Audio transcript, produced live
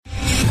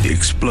The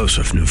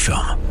explosive new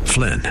film,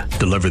 Flynn,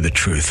 deliver the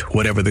truth,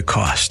 whatever the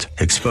cost,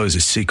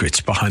 exposes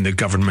secrets behind the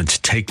government's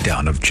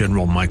takedown of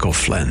General Michael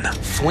Flynn.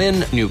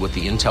 Flynn knew what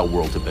the intel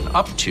world had been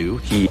up to.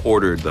 He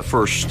ordered the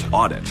first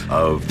audit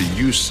of the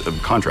use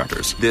of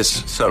contractors.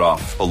 This set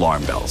off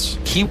alarm bells.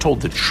 He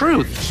told the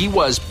truth. He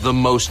was the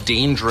most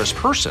dangerous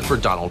person for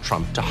Donald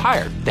Trump to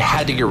hire. They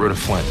had to get rid of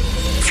Flynn.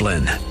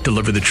 Flynn,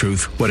 deliver the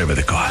truth, whatever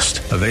the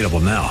cost. Available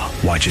now.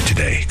 Watch it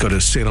today. Go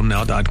to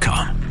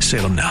salemnow.com.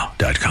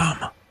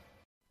 salemnow.com.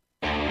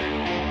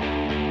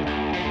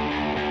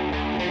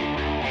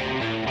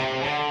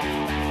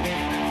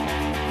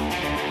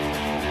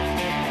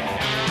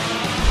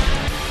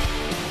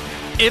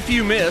 If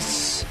you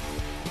miss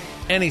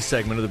any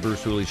segment of the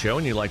Bruce Hooley Show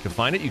and you'd like to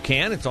find it, you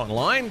can. It's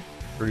online.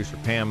 Producer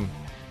Pam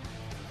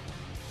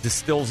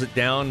distills it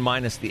down,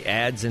 minus the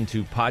ads,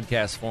 into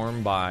podcast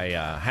form by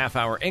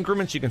half-hour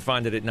increments. You can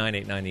find it at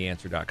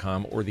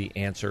 989theanswer.com or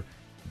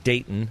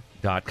theanswerdayton.com.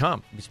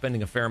 I'll be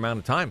spending a fair amount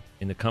of time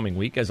in the coming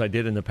week, as I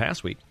did in the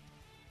past week,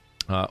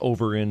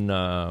 over in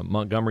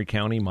Montgomery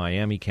County,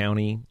 Miami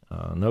County,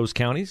 those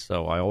counties.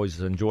 So I always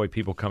enjoy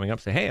people coming up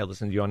and say, hey, I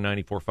listened to you on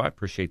 94.5.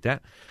 Appreciate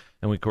that.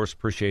 And we, of course,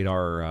 appreciate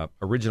our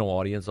original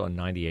audience on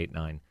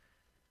 98.9.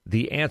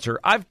 The Answer.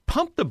 I've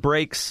pumped the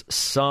brakes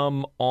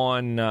some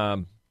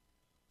on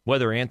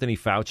whether Anthony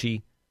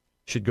Fauci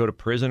should go to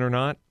prison or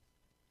not.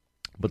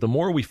 But the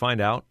more we find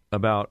out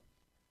about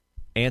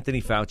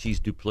Anthony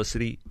Fauci's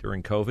duplicity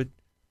during COVID,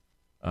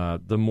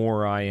 the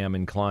more I am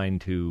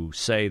inclined to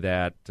say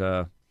that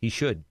he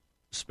should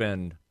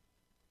spend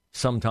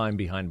some time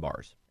behind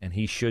bars and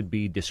he should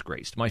be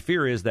disgraced. My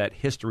fear is that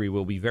history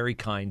will be very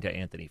kind to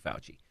Anthony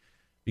Fauci,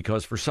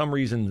 because for some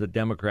reason the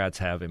Democrats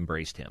have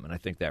embraced him. And I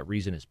think that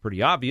reason is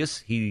pretty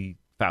obvious.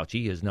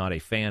 Fauci, is not a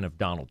fan of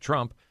Donald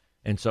Trump.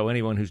 And so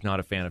anyone who's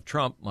not a fan of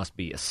Trump must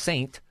be a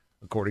saint,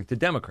 according to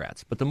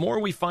Democrats. But the more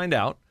we find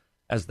out,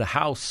 as the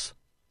House,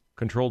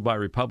 controlled by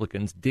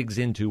Republicans, digs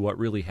into what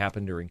really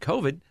happened during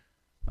COVID,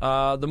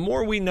 the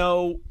more we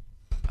know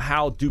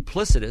how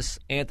duplicitous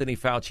Anthony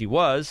Fauci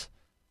was,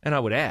 and I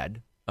would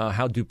add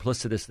how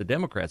duplicitous the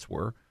Democrats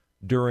were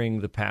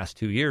during the past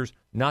 2 years,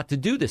 not to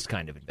do this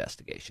kind of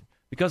investigation.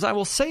 Because I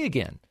will say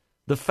again,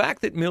 the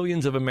fact that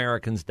millions of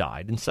Americans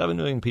died and 7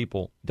 million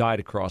people died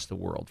across the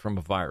world from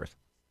a virus,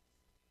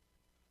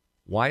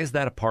 why is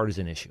that a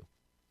partisan issue?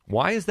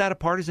 Why is that a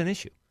partisan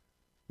issue?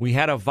 We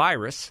had a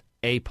virus,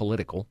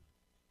 apolitical,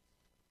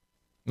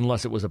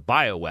 unless it was a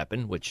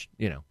bioweapon, which,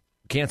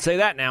 can't say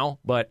that now,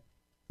 but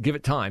give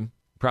it time.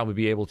 Probably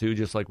be able to,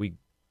 just like we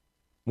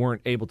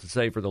weren't able to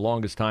say for the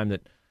longest time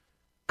that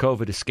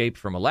COVID escaped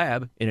from a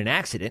lab in an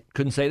accident.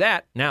 Couldn't say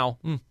that. Now,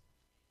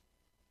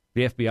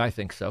 the FBI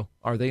thinks so.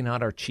 Are they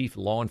not our chief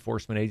law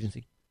enforcement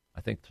agency?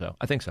 I think so.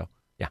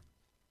 Yeah.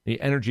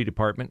 The Energy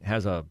Department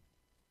has a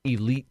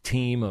elite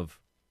team of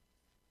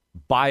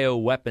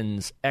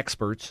bioweapons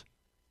experts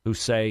who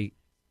say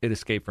it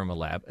escaped from a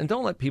lab. And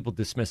don't let people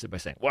dismiss it by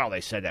saying, well,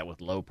 they said that with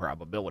low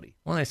probability.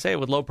 Well, they say it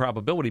with low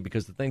probability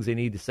because the things they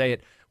need to say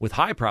it with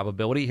high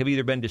probability have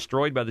either been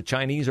destroyed by the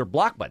Chinese or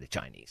blocked by the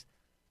Chinese.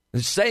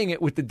 They're saying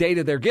it with the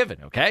data they're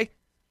given, okay?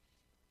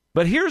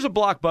 But here's a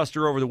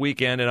blockbuster over the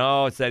weekend,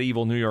 and it's that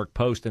evil New York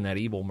Post and that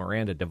evil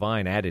Miranda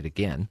Devine at it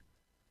again.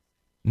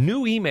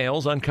 New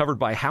emails uncovered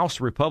by House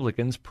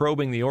Republicans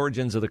probing the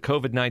origins of the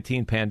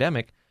COVID-19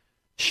 pandemic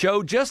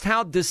show just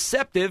how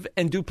deceptive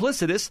and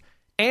duplicitous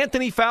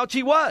Anthony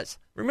Fauci was.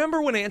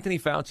 Remember when Anthony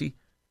Fauci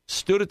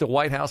stood at the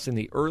White House in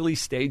the early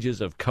stages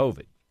of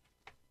COVID,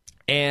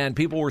 and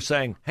people were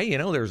saying, hey,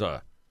 there's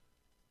a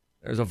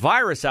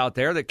virus out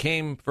there that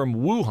came from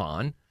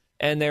Wuhan,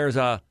 and there's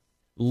a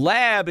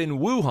lab in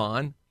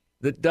Wuhan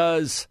that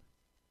does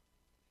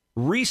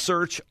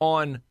research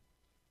on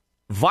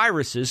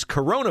viruses,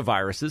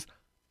 coronaviruses.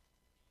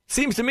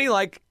 Seems to me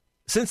like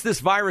since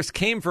this virus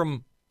came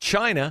from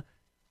China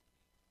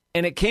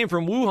and it came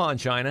from Wuhan,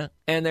 China,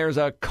 and there's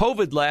a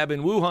COVID lab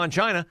in Wuhan,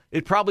 China,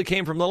 it probably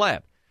came from the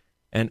lab.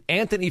 And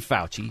Anthony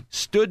Fauci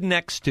stood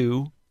next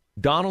to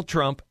Donald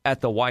Trump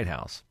at the White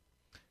House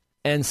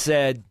and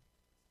said,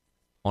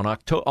 on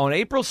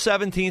April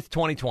 17th,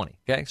 2020,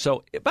 okay?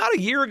 So about a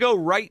year ago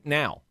right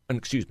now,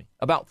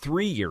 about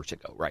 3 years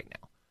ago right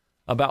now.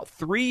 About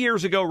 3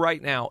 years ago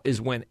right now is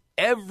when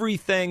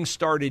everything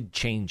started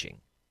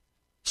changing.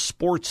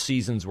 Sports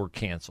seasons were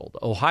canceled.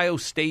 Ohio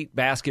State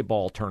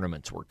basketball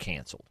tournaments were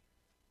canceled.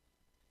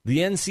 The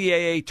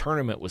NCAA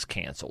tournament was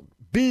canceled.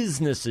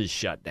 Businesses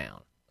shut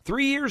down.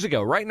 3 years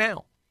ago right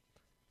now.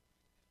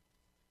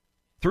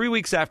 3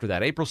 weeks after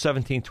that, April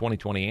 17,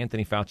 2020,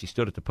 Anthony Fauci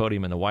stood at the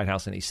podium in the White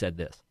House and he said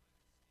this.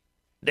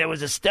 There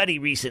was a study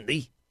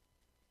recently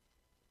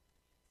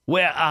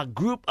where a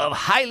group of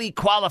highly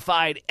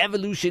qualified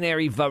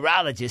evolutionary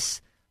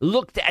virologists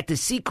looked at the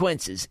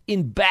sequences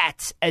in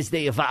bats as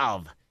they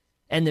evolve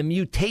and the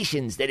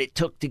mutations that it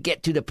took to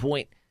get to the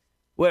point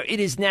where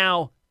it is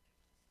now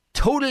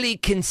totally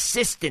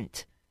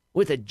consistent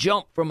with a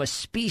jump from a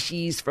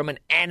species from an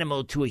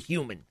animal to a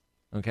human.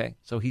 Okay,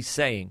 so he's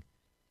saying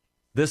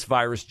this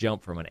virus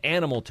jumped from an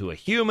animal to a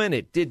human.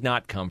 It did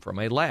not come from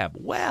a lab.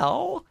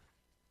 Well,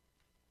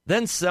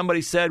 Then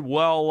somebody said,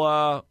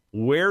 well,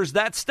 where's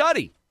that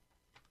study?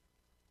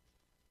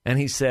 And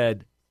he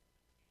said,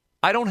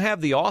 I don't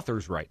have the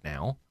authors right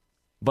now,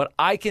 but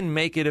I can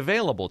make it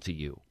available to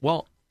you.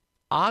 Well,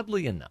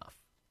 oddly enough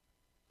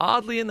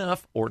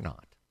or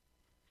not,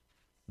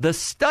 the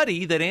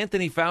study that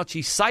Anthony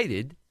Fauci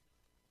cited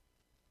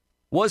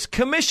was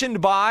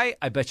commissioned by,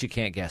 I bet you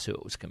can't guess who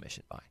it was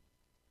commissioned by.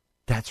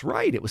 That's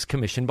right, it was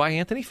commissioned by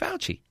Anthony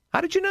Fauci. How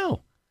did you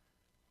know?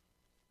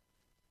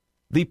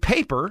 The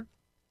paper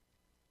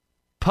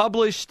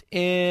published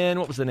in,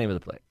 what was the name of the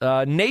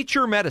place?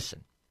 Nature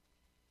Medicine.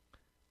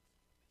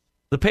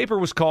 The paper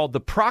was called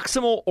The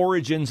Proximal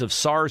Origins of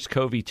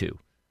SARS-CoV-2.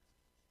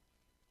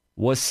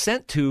 Was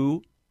sent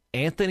to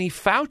Anthony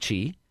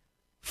Fauci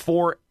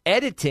for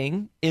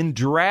editing in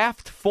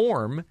draft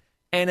form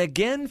and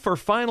again for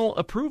final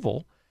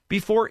approval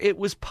before it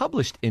was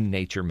published in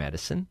Nature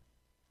Medicine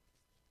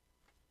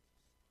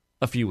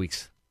a few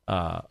weeks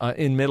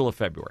in middle of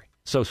February.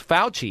 So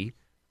Fauci,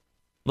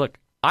 look,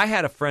 I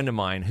had a friend of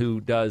mine who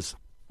does,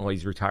 well,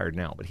 he's retired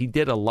now, but he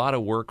did a lot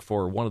of work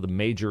for one of the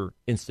major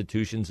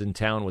institutions in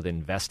town with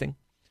investing.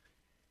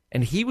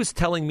 And he was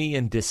telling me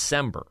in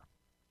December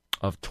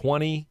of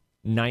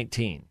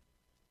 2019,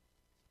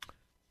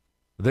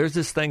 there's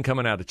this thing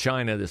coming out of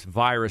China, this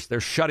virus. They're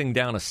shutting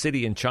down a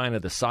city in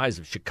China the size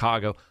of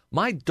Chicago.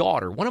 My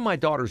daughter, one of my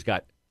daughters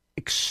got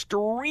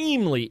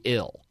extremely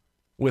ill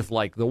with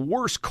like the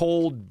worst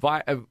cold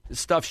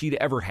stuff she'd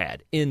ever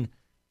had in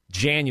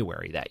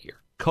January that year.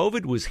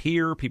 COVID was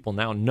here. People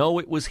now know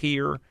it was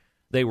here.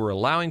 They were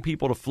allowing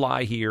people to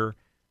fly here.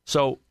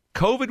 So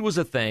COVID was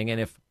a thing.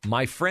 And if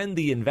my friend,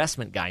 the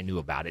investment guy, knew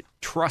about it,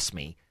 trust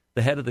me,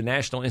 the head of the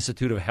National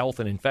Institute of Health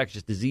and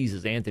Infectious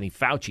Diseases, Anthony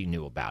Fauci,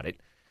 knew about it.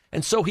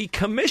 And so he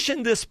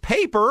commissioned this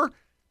paper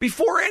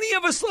before any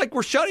of us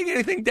were shutting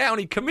anything down.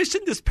 He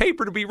commissioned this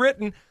paper to be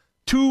written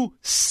to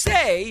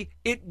say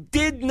it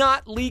did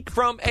not leak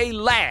from a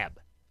lab.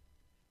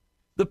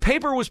 The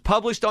paper was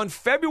published on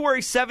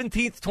February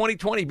 17th,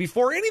 2020,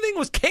 before anything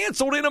was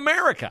canceled in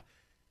America.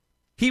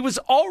 He was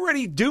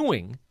already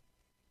doing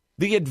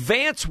the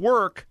advance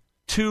work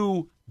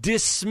to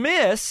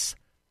dismiss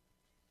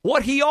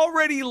what he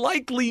already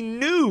likely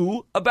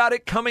knew about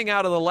it coming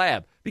out of the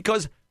lab.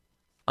 Because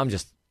I'm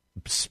just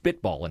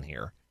spitballing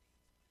here.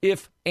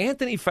 If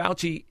Anthony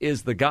Fauci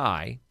is the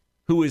guy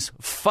who is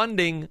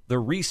funding the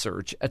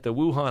research at the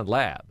Wuhan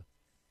lab,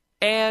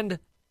 and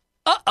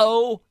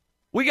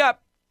we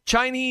got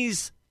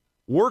Chinese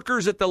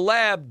workers at the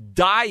lab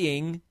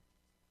dying,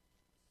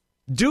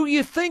 do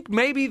you think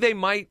maybe they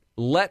might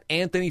let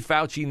Anthony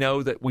Fauci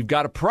know that we've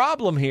got a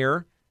problem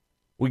here?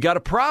 We got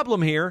a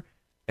problem here.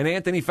 And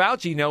Anthony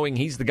Fauci, knowing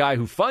he's the guy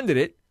who funded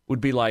it,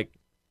 would be like,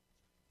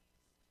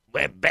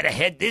 we better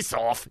head this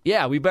off.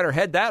 Yeah, we better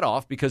head that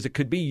off because it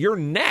could be your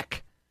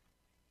neck.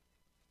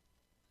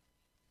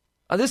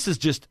 This is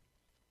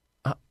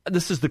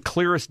the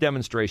clearest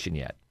demonstration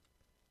yet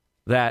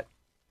that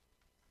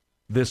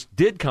this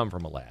did come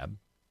from a lab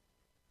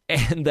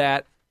and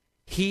that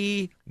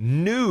he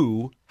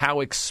knew how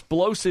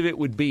explosive it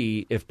would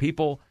be if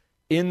people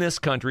in this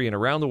country and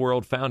around the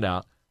world found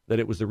out that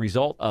it was the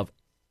result of,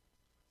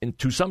 and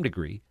to some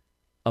degree,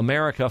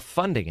 America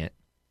funding it,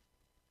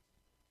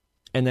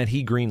 and that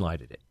he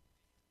greenlighted it.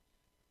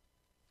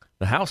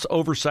 The House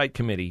Oversight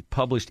Committee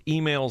published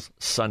emails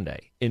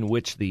Sunday in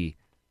which the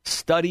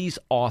study's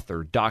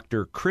author,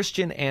 Dr.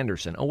 Christian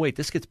Anderson, oh wait,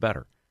 this gets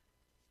better,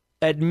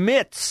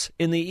 admits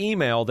in the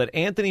email that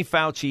Anthony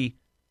Fauci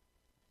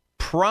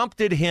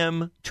prompted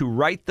him to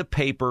write the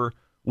paper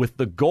with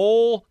the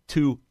goal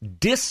to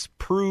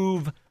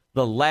disprove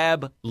the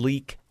lab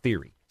leak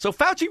theory. So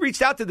Fauci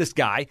reached out to this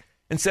guy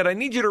and said, I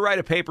need you to write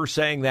a paper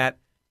saying that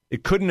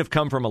it couldn't have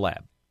come from a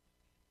lab.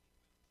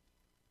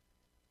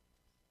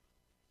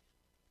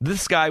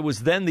 This guy was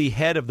then the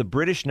head of the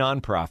British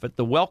nonprofit,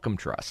 the Wellcome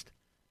Trust,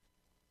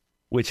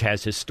 which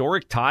has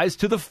historic ties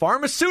to the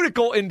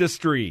pharmaceutical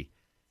industry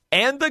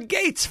and the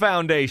Gates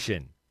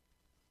Foundation.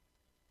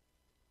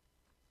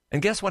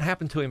 And guess what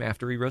happened to him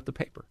after he wrote the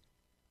paper?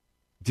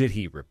 Did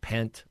he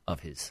repent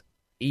of his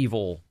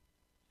evil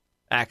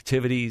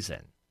activities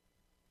and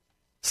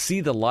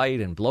see the light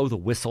and blow the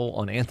whistle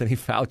on Anthony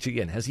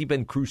Fauci? And has he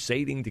been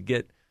crusading to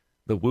get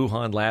the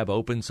Wuhan lab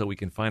open so we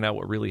can find out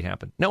what really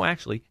happened? No,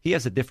 actually, he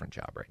has a different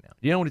job right now.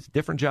 Do you know what his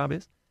different job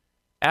is?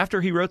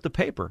 After he wrote the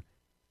paper,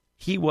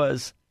 he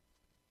was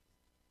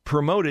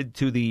promoted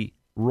to the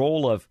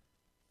role of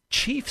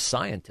chief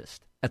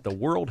scientist at the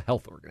World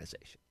Health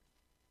Organization.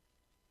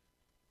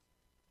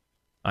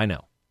 I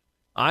know.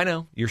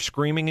 You're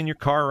screaming in your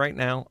car right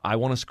now. I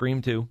want to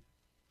scream too.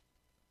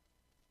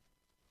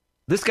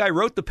 This guy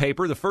wrote the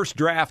paper. The first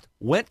draft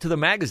went to the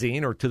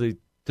magazine or to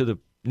the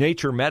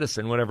Nature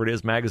Medicine, whatever it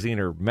is, magazine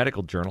or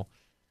medical journal.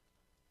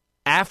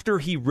 After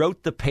he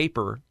wrote the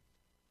paper,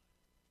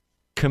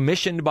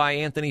 commissioned by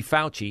Anthony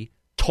Fauci,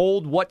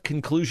 told what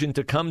conclusion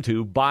to come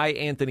to by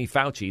Anthony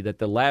Fauci, that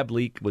the lab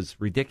leak was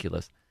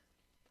ridiculous,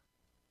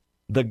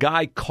 the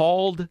guy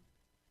called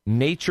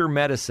Nature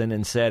Medicine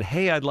and said,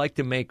 hey, I'd like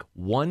to make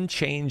one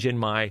change in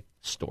my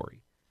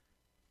story.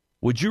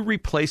 would you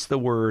replace the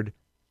word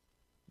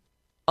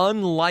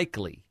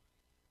unlikely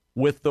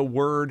with the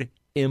word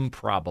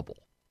improbable?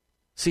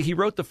 See, he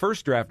wrote the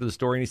first draft of the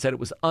story and he said it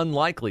was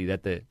unlikely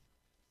that the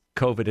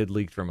COVID had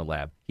leaked from a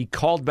lab. He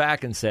called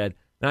back and said,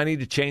 I need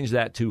to change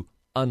that to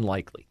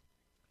unlikely.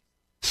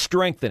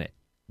 Strengthen it.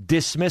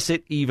 Dismiss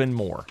it even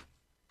more.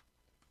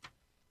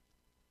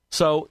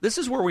 So this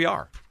is where we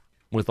are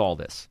with all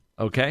this,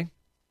 okay?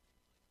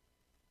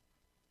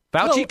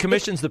 Fauci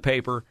commissions the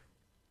paper.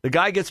 The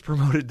guy gets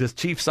promoted to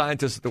chief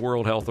scientist at the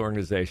World Health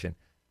Organization.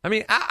 I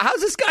mean, how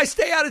does this guy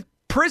stay out of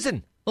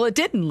prison? Well, it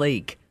didn't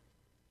leak.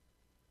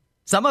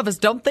 Some of us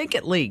don't think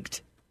it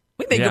leaked.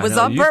 We think it was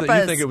on purpose.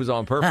 You think it was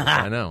on purpose.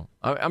 I know.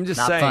 I'm just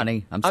saying. Not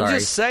funny. I'm sorry. I'm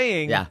just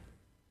saying. Yeah.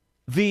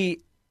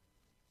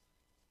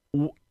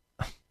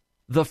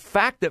 The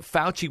fact that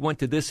Fauci went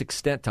to this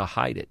extent to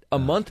hide it, a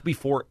month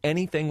before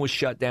anything was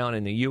shut down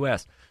in the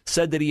U.S.,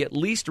 said that he at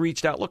least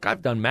reached out. Look,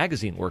 I've done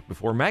magazine work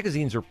before.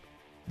 Magazines are,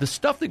 the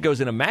stuff that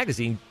goes in a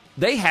magazine,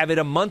 they have it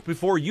a month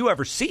before you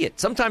ever see it,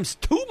 sometimes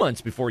 2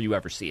 months before you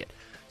ever see it.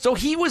 So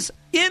he was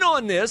in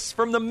on this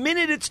from the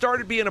minute it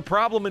started being a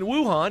problem in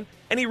Wuhan,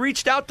 and he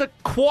reached out to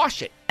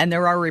quash it. And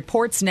there are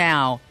reports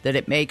now that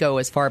it may go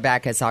as far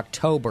back as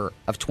October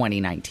of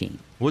 2019.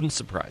 Wouldn't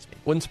surprise me.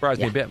 Wouldn't surprise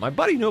me a bit. My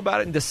buddy knew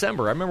about it in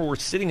December. I remember we're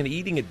sitting and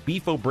eating at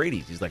Beef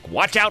O'Brady's. He's like,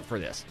 watch out for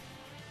this.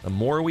 The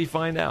more we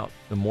find out,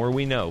 the more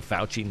we know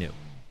Fauci knew.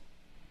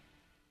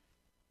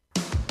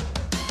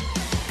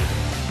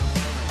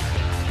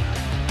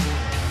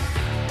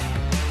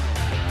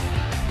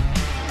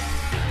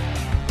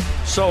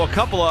 So a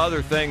couple of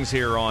other things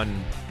here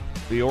on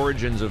the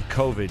origins of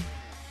COVID.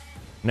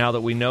 Now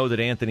that we know that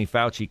Anthony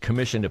Fauci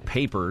commissioned a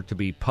paper to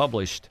be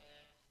published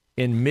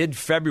in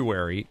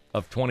mid-February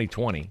of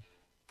 2020,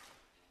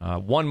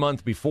 1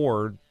 month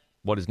before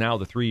what is now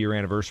the 3-year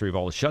anniversary of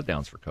all the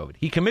shutdowns for COVID.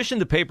 He commissioned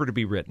the paper to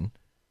be written.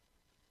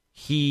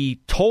 He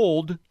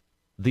told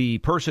the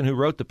person who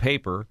wrote the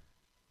paper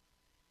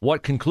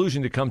what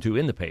conclusion to come to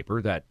in the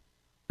paper, that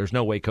there's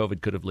no way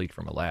COVID could have leaked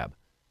from a lab.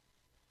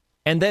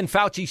 And then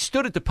Fauci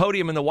stood at the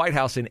podium in the White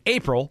House in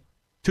April,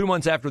 2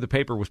 months after the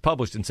paper was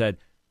published, and said,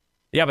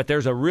 yeah, but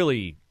there's a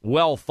really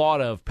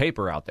well-thought-of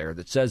paper out there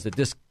that says that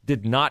this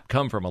did not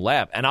come from a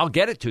lab, and I'll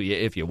get it to you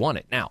if you want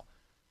it. Now,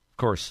 of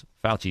course,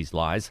 Fauci's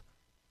lies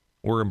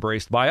were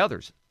embraced by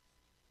others.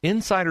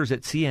 Insiders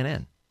at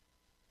CNN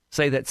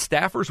say that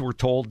staffers were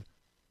told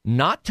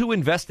not to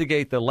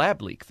investigate the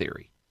lab leak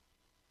theory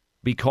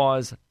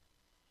because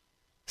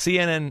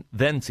then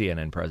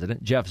CNN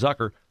president Jeff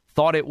Zucker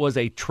thought it was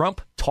a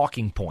Trump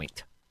talking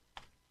point.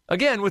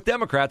 Again, with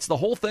Democrats, the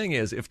whole thing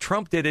is if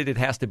Trump did it, it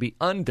has to be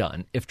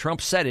undone. If Trump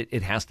said it,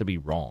 it has to be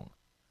wrong.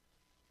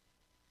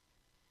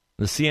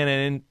 The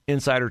CNN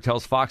insider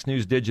tells Fox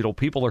News Digital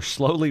people are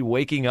slowly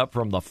waking up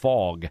from the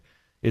fog.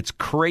 It's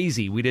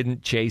crazy we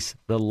didn't chase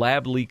the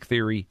lab leak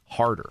theory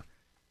harder.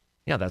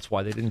 Yeah, that's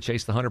why they didn't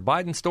chase the Hunter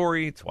Biden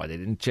story. It's why they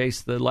didn't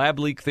chase the lab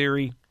leak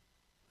theory.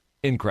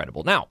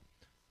 Incredible. Now,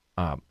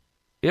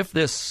 if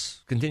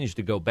this continues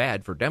to go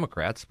bad for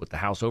Democrats, with the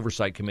House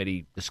Oversight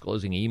Committee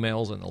disclosing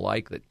emails and the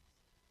like that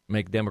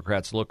make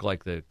Democrats look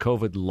like the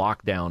COVID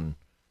lockdown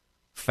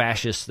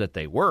fascists that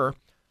they were,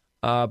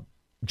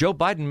 Joe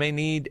Biden may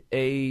need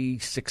a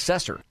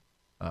successor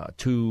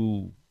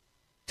to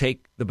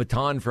take the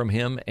baton from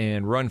him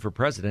and run for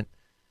president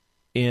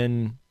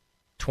in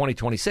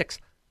 2026.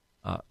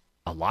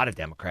 A lot of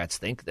Democrats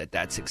think that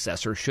that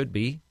successor should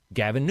be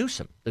Gavin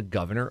Newsom, the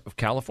governor of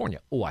California.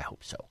 Oh, I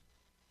hope so.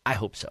 I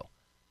hope so.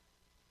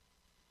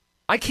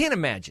 I can't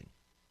imagine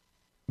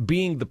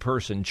being the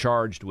person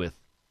charged with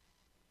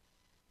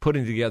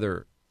putting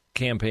together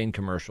campaign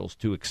commercials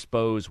to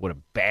expose what a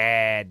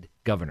bad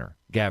governor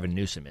Gavin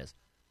Newsom is.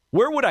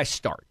 Where would I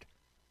start?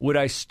 Would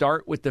I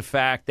start with the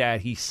fact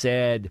that he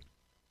said,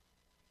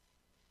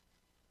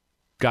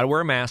 got to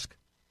wear a mask,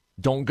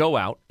 don't go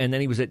out, and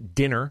then he was at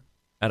dinner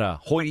at a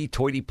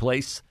hoity-toity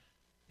place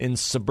in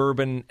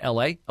suburban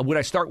L.A.? Would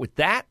I start with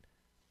that?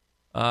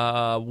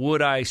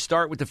 Would I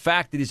start with the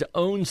fact that his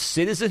own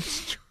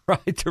citizens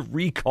tried to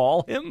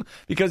recall him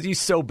because he's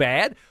so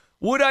bad?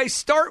 Would I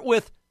start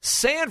with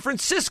San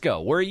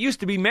Francisco, where he used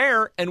to be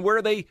mayor and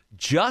where they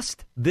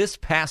just this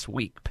past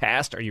week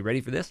passed, are you ready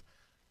for this?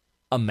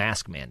 A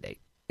mask mandate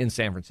in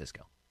San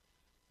Francisco.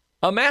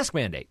 A mask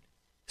mandate.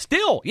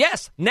 Still,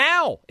 yes,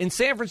 now in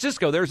San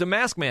Francisco, there's a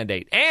mask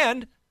mandate.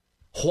 And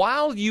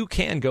while you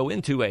can go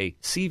into a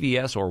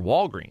CVS or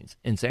Walgreens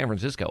in San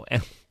Francisco,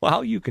 and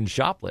while you can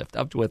shoplift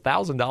up to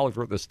 $1,000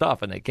 worth of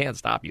stuff and they can't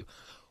stop you,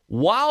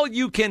 while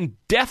you can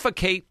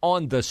defecate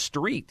on the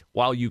street,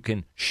 while you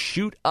can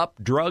shoot up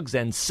drugs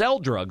and sell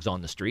drugs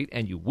on the street,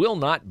 and you will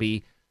not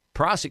be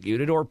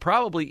prosecuted or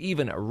probably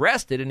even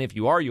arrested, and if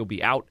you are, you'll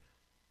be out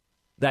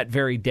that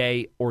very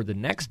day or the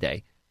next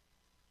day.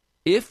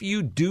 If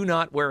you do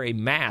not wear a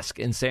mask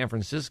in San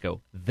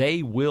Francisco,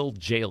 they will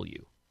jail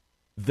you.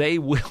 They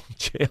will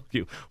jail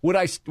you. Would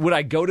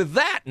I go to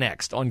that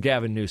next on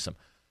Gavin Newsom?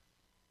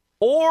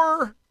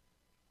 Or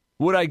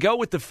would I go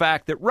with the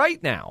fact that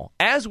right now,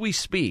 as we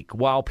speak,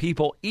 while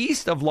people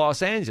east of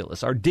Los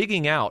Angeles are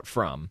digging out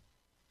from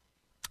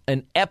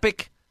An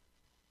epic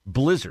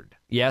blizzard.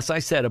 Yes, I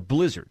said a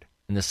blizzard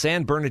in the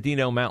San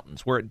Bernardino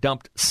Mountains, where it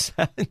dumped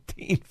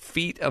 17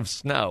 feet of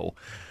snow.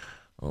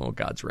 Oh,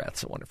 God's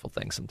wrath's a wonderful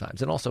thing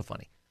sometimes, and also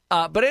funny.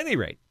 But at any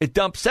rate, it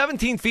dumped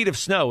 17 feet of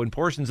snow in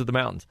portions of the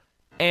mountains,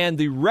 and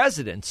the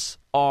residents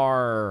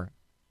are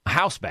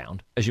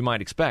housebound, as you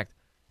might expect.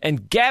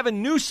 And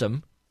Gavin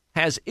Newsom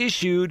has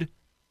issued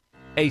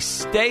a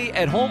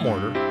stay-at-home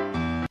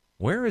order.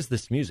 Where is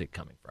this music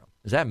coming from?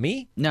 Is that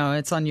me? No,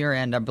 it's on your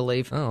end, I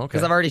believe. Oh, okay.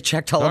 Because I've already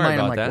checked all of mine.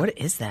 I'm like, what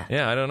is that?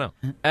 Yeah, I don't know.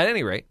 At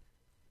any rate,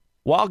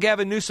 while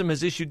Gavin Newsom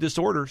has issued this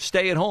order,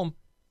 stay at home,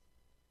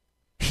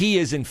 he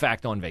is in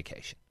fact on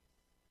vacation.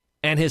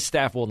 And his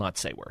staff will not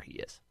say where he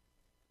is.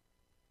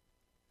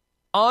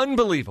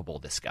 Unbelievable,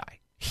 this guy.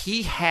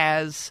 He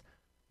has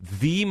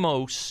the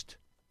most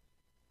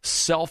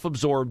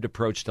self-absorbed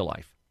approach to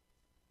life.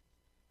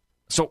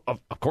 So, of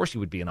course, he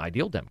would be an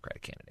ideal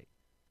Democratic candidate.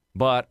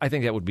 But I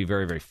think that would be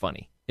very, very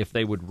funny if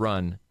they would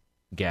run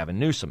Gavin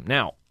Newsom.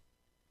 Now,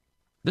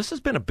 this has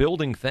been a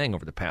building thing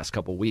over the past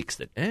couple weeks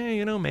that,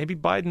 maybe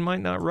Biden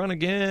might not run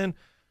again.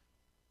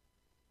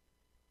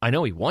 I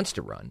know he wants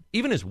to run.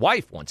 Even his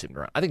wife wants him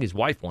to run. I think his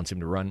wife wants him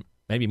to run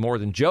maybe more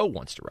than Joe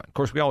wants to run. Of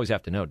course, we always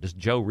have to know, does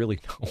Joe really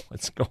know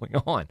what's going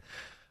on?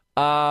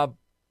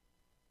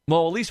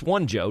 Well, at least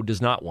one Joe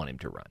does not want him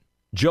to run.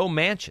 Joe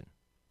Manchin,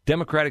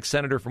 Democratic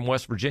senator from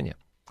West Virginia,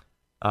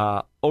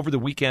 over the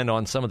weekend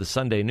on some of the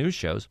Sunday news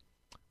shows,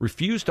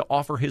 refused to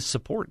offer his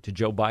support to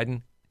Joe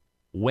Biden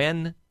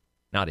when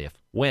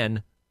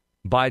Biden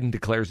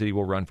declares that he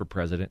will run for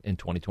president in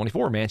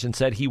 2024. Manchin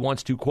said he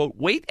wants to, quote,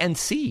 wait and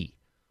see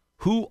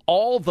who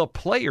all the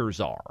players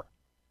are.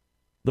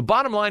 The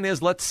bottom line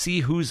is, let's see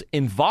who's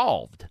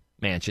involved,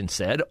 Manchin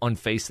said on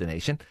Face the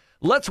Nation.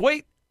 Let's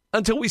wait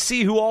until we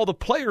see who all the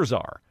players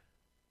are.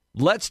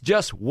 Let's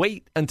just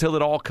wait until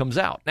it all comes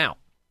out. Now,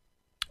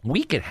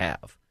 we could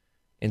have,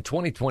 in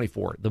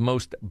 2024, the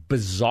most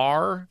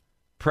bizarre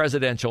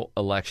presidential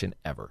election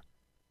ever.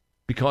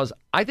 Because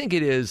I think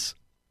it is,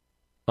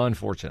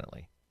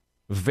 unfortunately,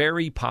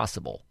 very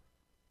possible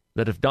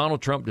that if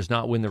Donald Trump does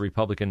not win the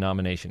Republican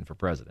nomination for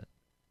president,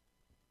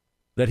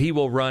 that he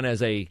will run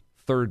as a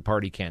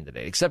third-party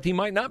candidate, except he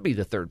might not be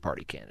the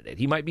third-party candidate.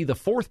 He might be the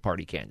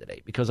fourth-party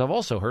candidate, because I've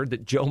also heard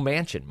that Joe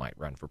Manchin might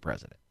run for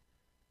president.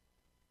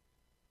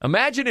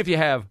 Imagine if you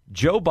have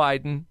Joe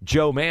Biden,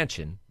 Joe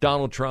Manchin,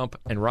 Donald Trump,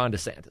 and Ron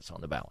DeSantis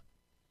on the ballot.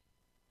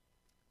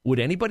 Would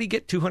anybody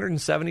get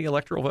 270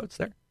 electoral votes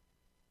there?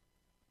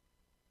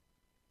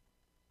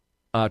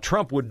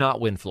 Trump would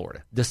not win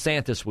Florida.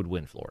 DeSantis would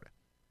win Florida.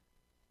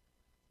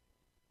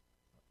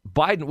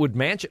 Would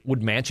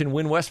Manchin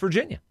win West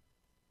Virginia?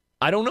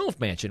 I don't know if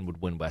Manchin would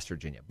win West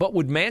Virginia, but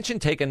would Manchin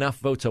take enough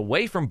votes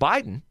away from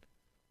Biden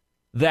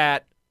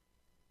that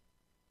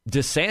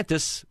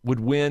DeSantis would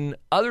win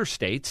other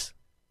states,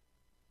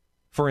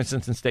 for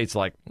instance, in states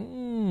like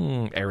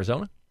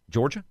Arizona,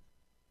 Georgia,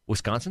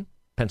 Wisconsin,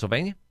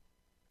 Pennsylvania?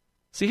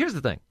 See, here's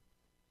the thing.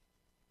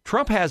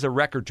 Trump has a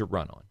record to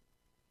run on,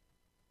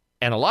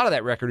 and a lot of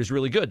that record is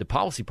really good. The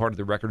policy part of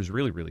the record is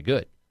really, really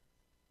good.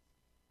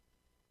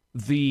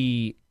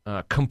 The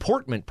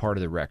comportment part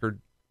of the record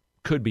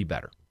could be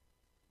better.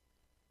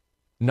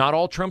 Not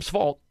all Trump's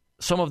fault.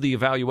 Some of the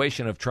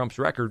evaluation of Trump's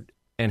record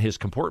and his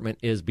comportment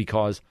is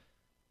because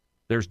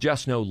there's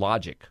just no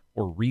logic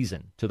or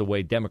reason to the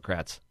way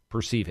Democrats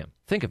perceive him.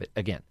 Think of it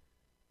again.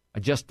 I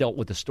just dealt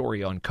with a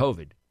story on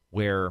COVID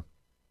where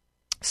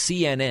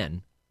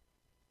CNN,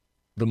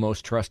 the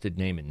most trusted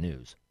name in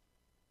news,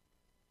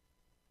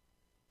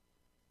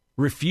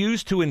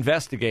 refused to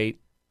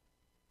investigate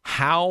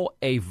how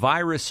a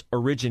virus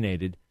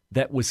originated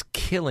that was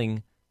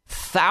killing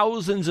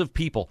thousands of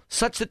people,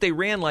 such that they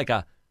ran like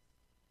a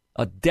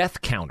death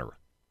counter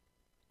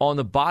on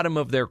the bottom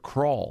of their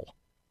crawl,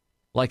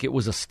 like it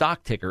was a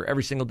stock ticker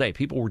every single day.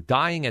 People were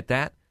dying at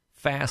that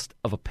fast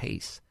of a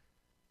pace.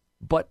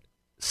 But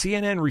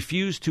CNN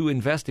refused to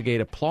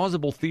investigate a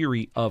plausible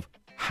theory of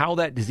how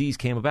that disease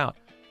came about,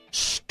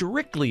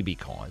 strictly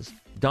because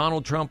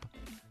Donald Trump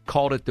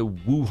called it the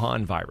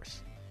Wuhan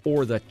virus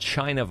or the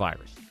China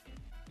virus.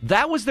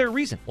 That was their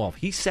reason. Well, if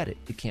he said it,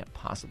 it can't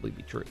possibly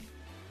be true.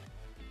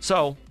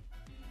 So,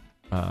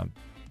 the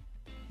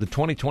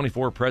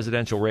 2024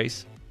 presidential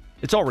race,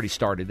 it's already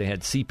started. They had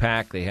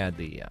CPAC, they had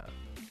the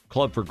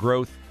Club for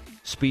Growth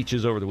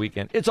speeches over the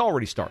weekend. It's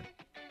already started.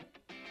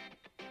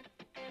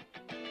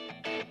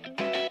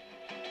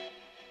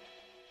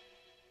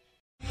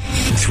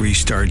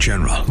 Three-star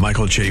General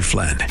Michael J.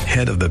 Flynn,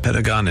 head of the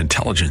Pentagon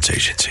Intelligence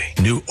Agency,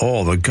 knew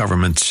all the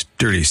government's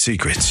dirty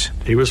secrets.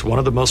 He was one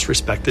of the most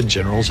respected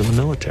generals in the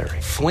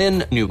military.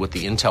 Flynn knew what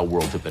the intel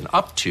world had been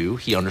up to.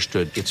 He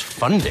understood its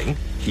funding.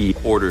 He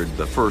ordered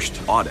the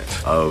first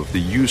audit of the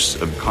use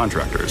of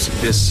contractors.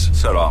 This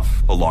set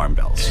off alarm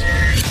bells.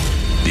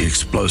 The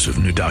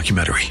explosive new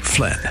documentary,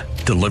 Flynn,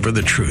 Deliver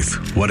the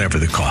Truth, Whatever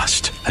the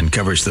Cost,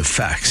 uncovers the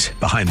facts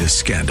behind this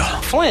scandal.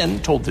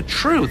 Flynn told the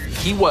truth.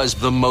 He was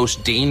the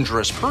most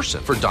dangerous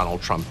person for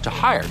Donald Trump to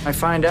hire. I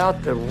find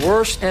out the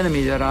worst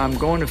enemy that I'm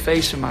going to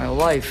face in my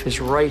life is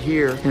right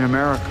here in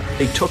America.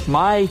 They took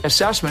my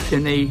assessment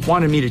and they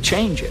wanted me to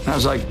change it. And I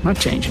was like, I'm not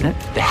changing it.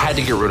 They had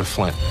to get rid of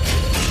Flynn.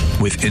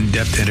 With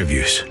in-depth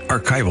interviews,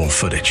 archival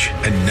footage,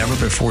 and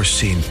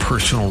never-before-seen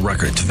personal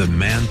records of the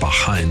man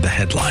behind the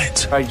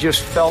headlines. I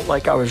just felt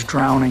like I was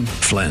drowning.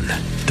 Flynn,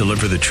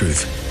 Deliver the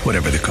Truth,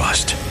 Whatever the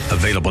Cost.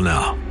 Available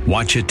now.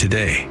 Watch it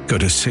today. Go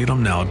to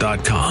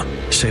salemnow.com.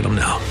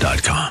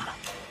 salemnow.com.